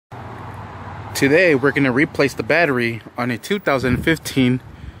Today we're going to replace the battery on a 2015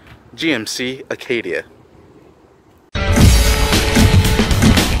 GMC ACADIA.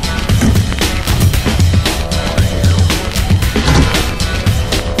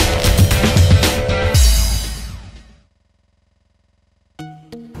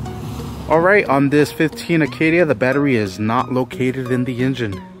 Alright, on this 15 ACADIA, the battery is not located in the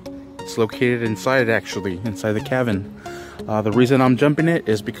engine. It's located inside, actually, inside the cabin. The reason I'm jumping it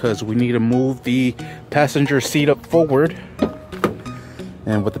is because we need to move the passenger seat up forward.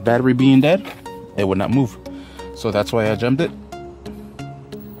 And with the battery being dead, it would not move. So that's why I jumped it.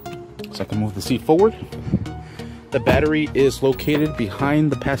 So I can move the seat forward. The battery is located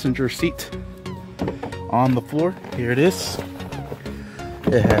behind the passenger seat on the floor. Here it is.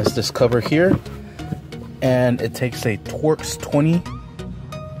 It has this cover here, and it takes a Torx 20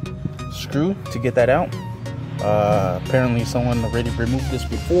 screw to get that out. Apparently someone already removed this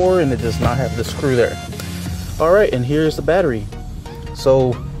before and it does not have the screw there. Alright, and here's the battery.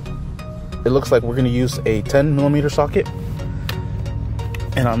 So it looks like we're going to use a 10mm socket,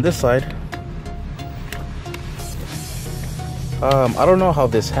 and on this side, I don't know how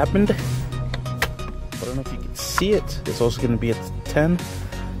this happened. I don't know if you can see it. It's also going to be at 10,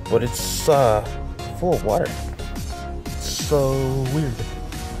 but it's full of water. It's so weird.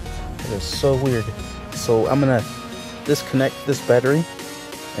 It is so weird. So I'm gonna disconnect this battery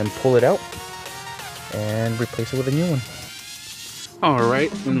and pull it out and replace it with a new one.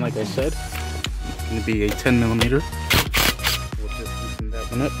 Alright, and like I said, it's gonna be a 10mm. We'll just loosen that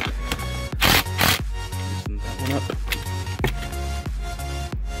one up. Loosen that one up.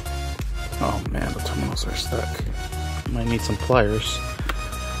 Oh man, the terminals are stuck. Might need some pliers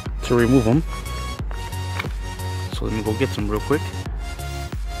to remove them. So let me go get some real quick.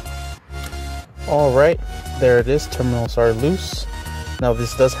 Alright, there it is. Terminals are loose. Now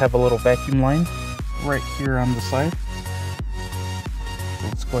this does have a little vacuum line right here on the side.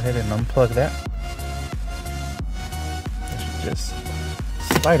 Let's go ahead and unplug that. It should just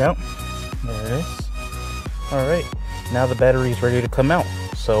slide out. There it is. Alright, now the battery is ready to come out.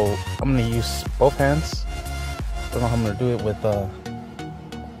 So I'm going to use both hands. I don't know how I'm going to do it with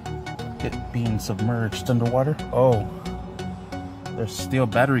it being submerged underwater. Oh, there's still a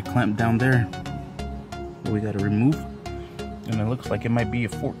battery clamp down there we got to remove, and it looks like it might be a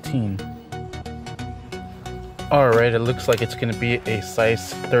 14. Alright, it looks like it's going to be a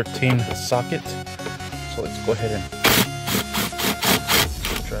size 13 socket, so let's go ahead and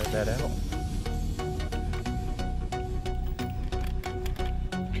try that out.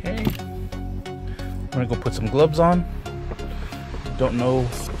 Okay, I'm going to go put some gloves on. Don't know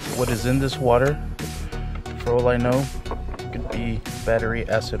what is in this water. For all I know, it could be battery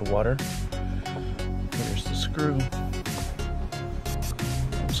acid water. Here's the screw.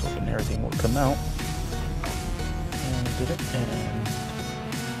 I was hoping everything would come out. And I did it, and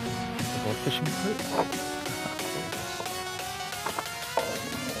I'll go fishing for it.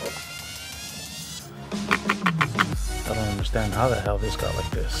 I don't understand how the hell this got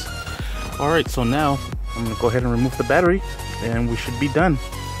like this. Alright, so now I'm going to go ahead and remove the battery, and we should be done.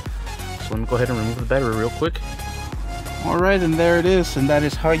 So let me go ahead and remove the battery real quick. Alright, and there it is, and that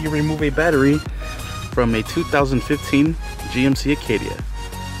is how you remove a battery from a 2015 GMC ACADIA.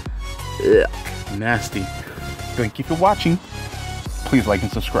 Ugh, nasty. Thank you for watching. Please like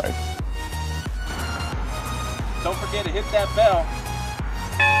and subscribe. Don't forget to hit that bell.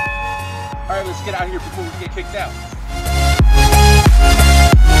 Alright, let's get out of here before we get kicked out.